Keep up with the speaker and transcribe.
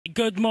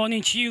good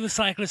morning to you, the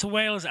cyclists of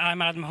Wales.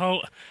 I'm Adam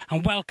Holt,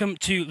 and welcome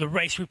to the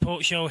Race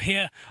Report Show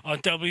here on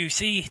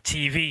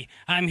WCTV.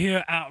 I'm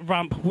here at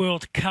Ramp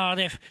World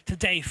Cardiff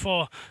today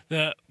for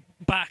the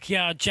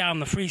Backyard Jam,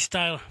 the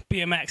Freestyle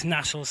BMX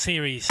National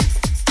Series.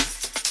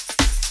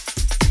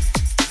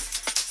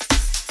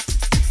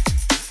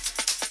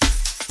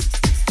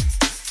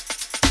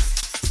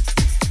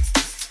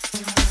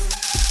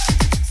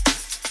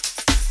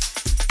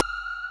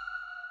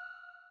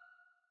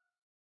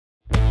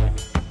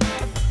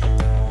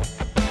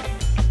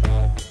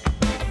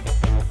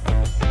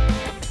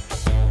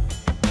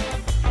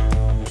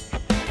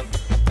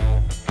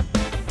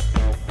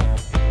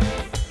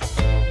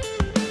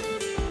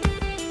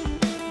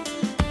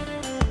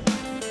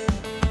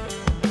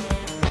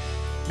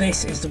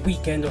 This is the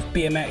weekend of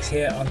BMX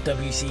here on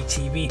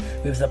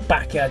WCTV, with the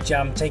Backyard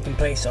Jam taking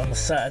place on the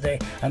Saturday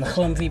and the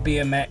Llynfi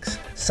BMX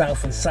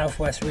South and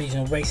Southwest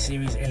Regional Race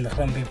Series in the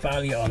Llynfi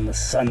Valley on the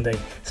Sunday.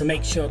 So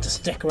make sure to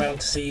stick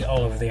around to see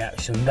all of the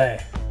action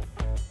there.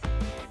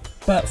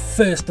 But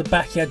first, the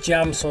Backyard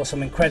Jam saw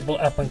some incredible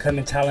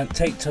up-and-coming talent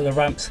take to the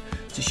ramps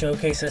to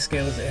showcase their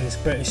skills in this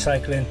British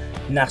Cycling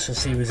National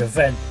Series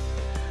event.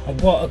 And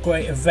what a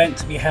great event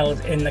to be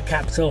held in the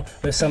capital,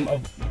 with some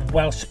of the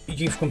Welsh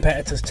youth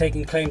competitors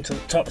taking claim to the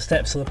top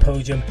steps of the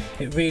podium.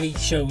 It really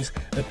shows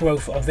the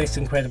growth of this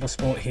incredible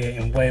sport here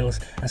in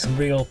Wales and some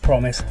real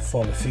promise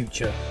for the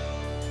future.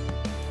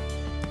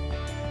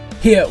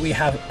 Here we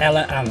have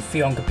Ella and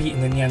Ffion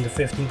competing in the under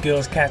 15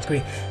 girls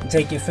category and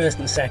taking first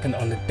and second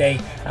on the day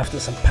after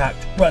some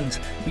packed runs.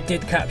 We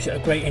did capture a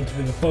great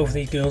interview with both of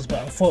these girls,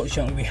 but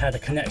unfortunately we had a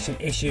connection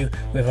issue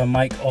with our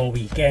mic all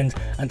weekend,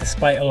 and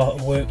despite a lot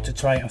of work to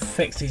try and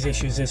fix these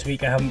issues this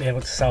week, I haven't been able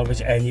to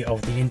salvage any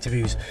of the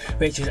interviews,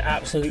 which is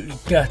absolutely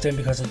gutting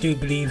because I do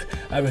believe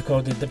I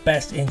recorded the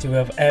best interview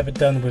I've ever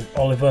done with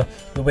Oliver,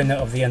 the winner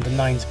of the under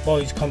 9s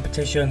boys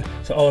competition.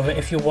 So Oliver,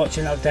 if you're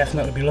watching, I'll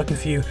definitely be looking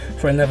for you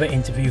for another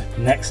interview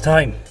next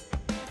time.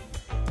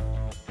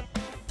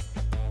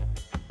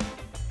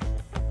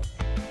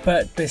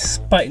 But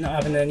despite not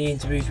having any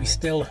interviews, we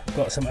still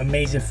got some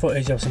amazing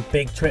footage of some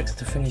big tricks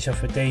to finish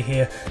off the day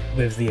here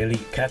with the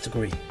elite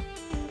category.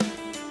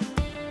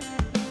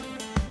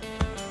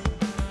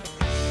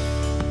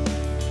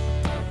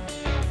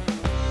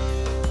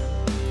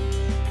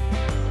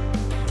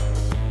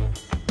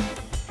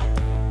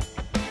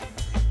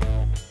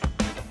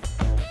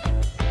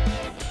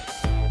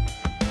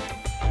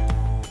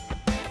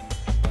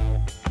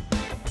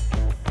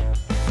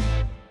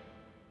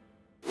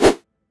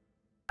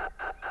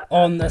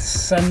 On the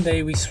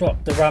Sunday we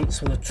swapped the ramps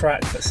for the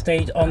track, but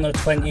stayed on the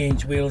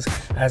 20-inch wheels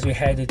as we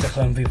headed to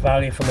Llynfi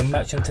Valley for the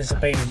much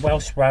anticipated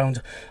Welsh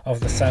round of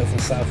the South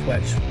and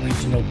Southwest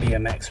Regional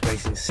BMX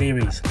Racing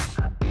Series.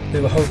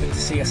 We were hoping to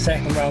see a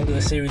second round of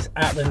the series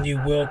at the new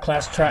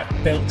world-class track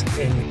built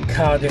in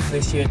Cardiff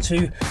this year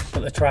too,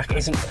 but the track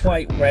isn't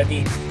quite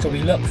ready, so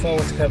we look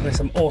forward to covering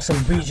some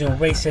awesome regional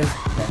racing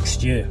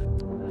next year.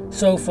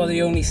 So for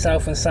the only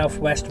South and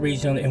Southwest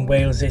Regional in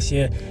Wales this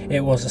year, it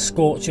was a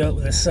scorcher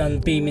with the sun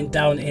beaming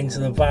down into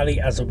the valley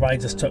as the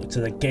riders took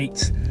to the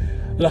gates.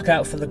 Look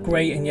out for the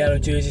grey and yellow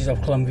jerseys of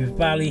Llynfi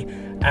Valley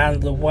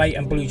and the white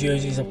and blue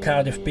jerseys of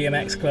Cardiff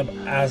BMX Club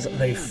as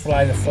they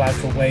fly the flag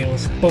for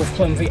Wales. Both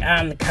Llynfi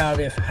and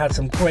Cardiff had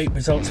some great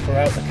results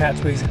throughout the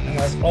categories, and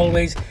as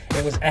always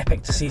it was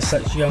epic to see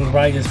such young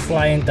riders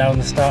flying down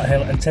the start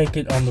hill and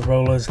taking on the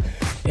rollers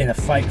in a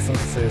fight for the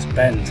first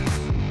bend.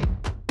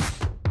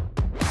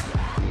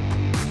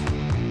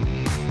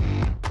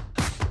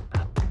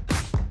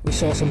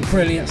 We saw some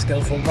brilliant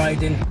skillful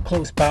riding,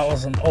 close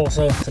battles, and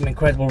also some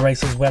incredible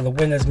races where the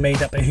winners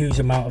made up a huge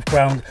amount of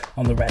ground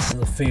on the rest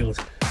of the field.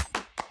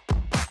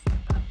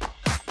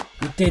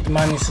 We did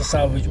manage to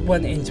salvage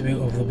one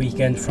interview over the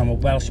weekend from a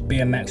Welsh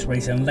BMX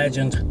racing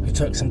legend who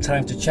took some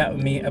time to chat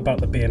with me about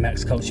the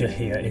BMX culture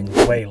here in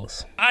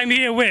Wales. I'm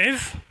here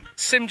with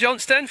Sim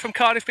Johnston from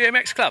Cardiff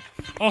BMX Club.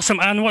 Awesome,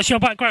 and what's your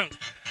background?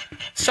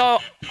 So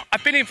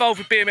I've been involved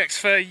with BMX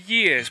for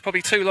years,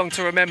 probably too long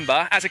to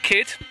remember, as a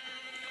kid,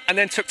 and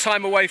then took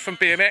time away from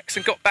BMX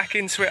and got back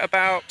into it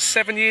about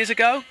 7 years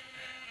ago.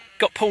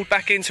 Got pulled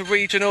back into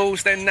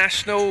regionals, then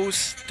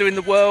nationals, doing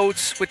the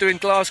worlds. We're doing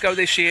Glasgow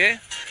this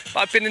year, but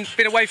I've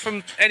been away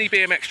from any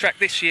BMX track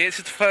this year. This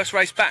is the first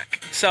race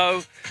back,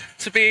 so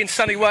to be in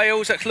sunny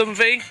Wales at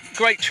Llynfi,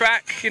 great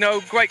track, you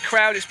know, great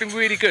crowd. It's been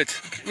really good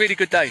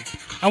day.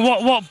 And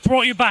what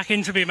brought you back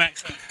into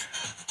BMX then?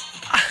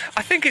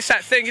 I think it's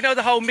that thing, you know,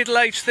 the whole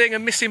middle-aged thing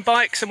and missing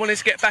bikes and wanting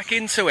to get back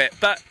into it.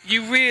 But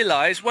you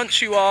realise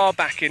once you are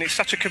back in, it's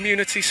such a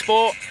community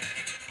sport.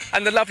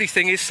 And the lovely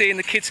thing is seeing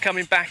the kids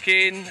coming back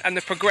in and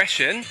the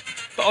progression.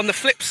 But on the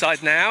flip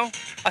side now,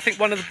 I think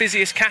one of the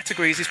busiest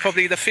categories is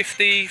probably the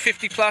 50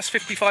 plus,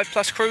 55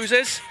 plus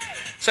cruisers.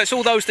 So it's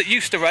all those that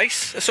used to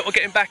race are sort of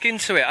getting back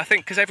into it, I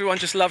think, because everyone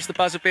just loves the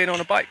buzz of being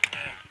on a bike.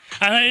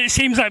 And it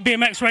seems like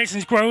BMX racing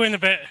is growing a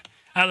bit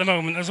at the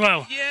moment as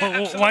well.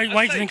 Yeah, why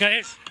do you think that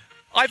is?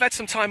 I've had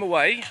some time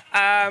away,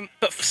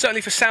 but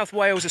certainly for South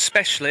Wales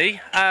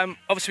especially.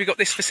 Obviously we've got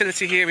this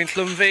facility here in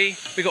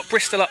Llynfi, we've got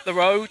Bristol up the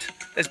road,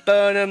 there's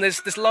Burnham,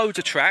 there's loads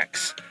of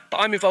tracks, but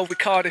I'm involved with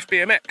Cardiff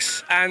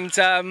BMX, and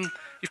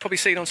you've probably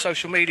seen on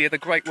social media the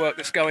great work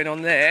that's going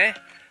on there,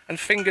 and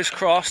fingers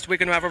crossed we're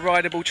going to have a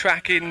rideable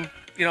track in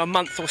a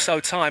month or so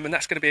time, and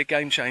that's going to be a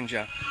game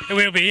changer. It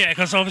will be, yeah,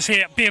 because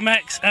obviously at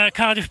BMX,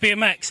 Cardiff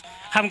BMX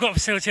haven't got a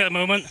facility at the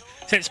moment,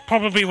 so it's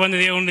probably one of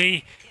the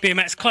only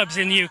BMX clubs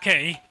in the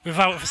UK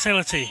without a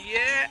facility.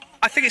 Yeah,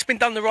 I think it's been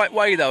done the right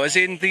way though, as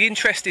in the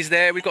interest is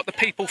there, we've got the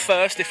people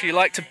first, if you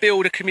like, to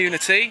build a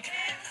community,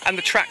 and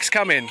the track's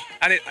coming,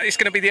 and it's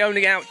going to be the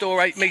only outdoor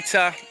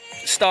 8-metre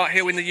start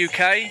hill in the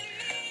UK.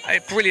 A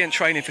brilliant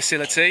training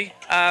facility,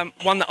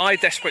 one that I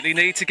desperately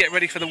need to get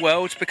ready for the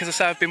Worlds, because I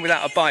say I've been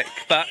without a bike,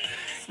 but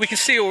we can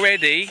see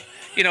already,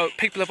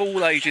 people of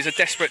all ages are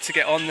desperate to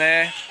get on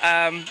there,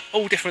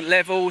 all different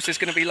levels. There's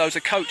going to be loads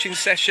of coaching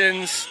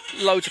sessions,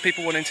 loads of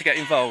people wanting to get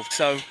involved,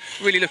 so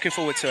really looking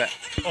forward to it.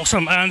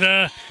 Awesome.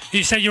 And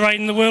you said you're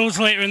riding the Worlds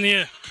later in the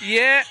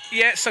year?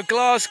 Yeah, so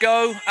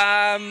Glasgow,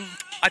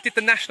 I did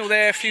the national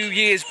there a few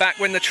years back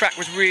when the track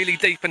was really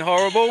deep and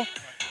horrible.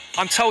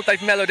 I'm told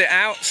they've mellowed it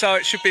out, so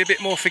it should be a bit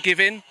more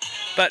forgiving.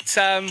 But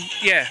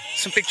yeah,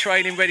 some big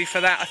training ready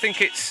for that. I think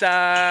it's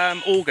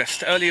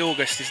August, early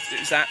August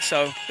is that,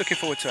 so looking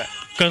forward to it.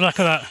 Good luck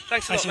with that.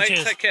 Thanks a lot, mate.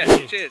 Cheers. Take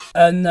care. Cheers.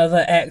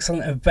 Another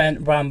excellent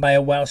event run by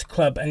a Welsh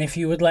club, and if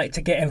you would like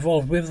to get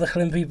involved with the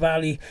Llynfi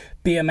Valley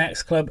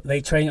BMX Club, they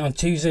train on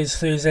Tuesdays,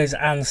 Thursdays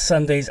and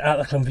Sundays at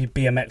the Llynfi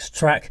BMX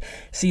track.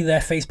 See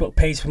their Facebook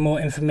page for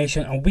more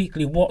information and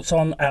weekly what's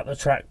on at the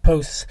track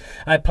posts.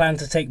 I plan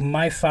to take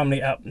my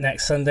family up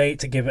next Sunday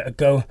to give it a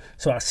go,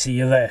 so I'll see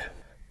you there.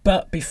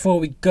 But before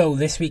we go,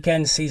 this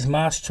weekend sees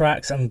Marsh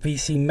Tracks and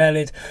VC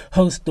Melid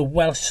host the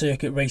Welsh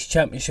Circuit Race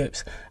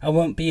Championships. I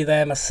won't be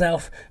there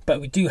myself, but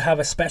we do have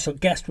a special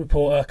guest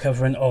reporter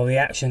covering all the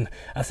action.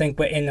 I think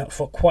we're in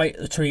for quite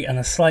a treat and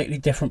a slightly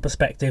different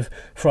perspective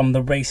from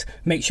the race.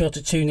 Make sure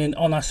to tune in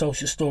on our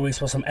social stories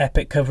for some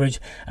epic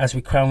coverage as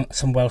we crown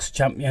some Welsh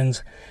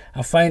champions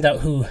and find out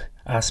who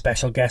our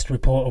special guest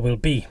reporter will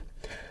be.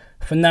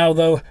 For now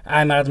though,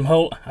 I'm Adam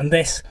Holt and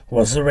this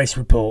was the Race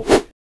Report.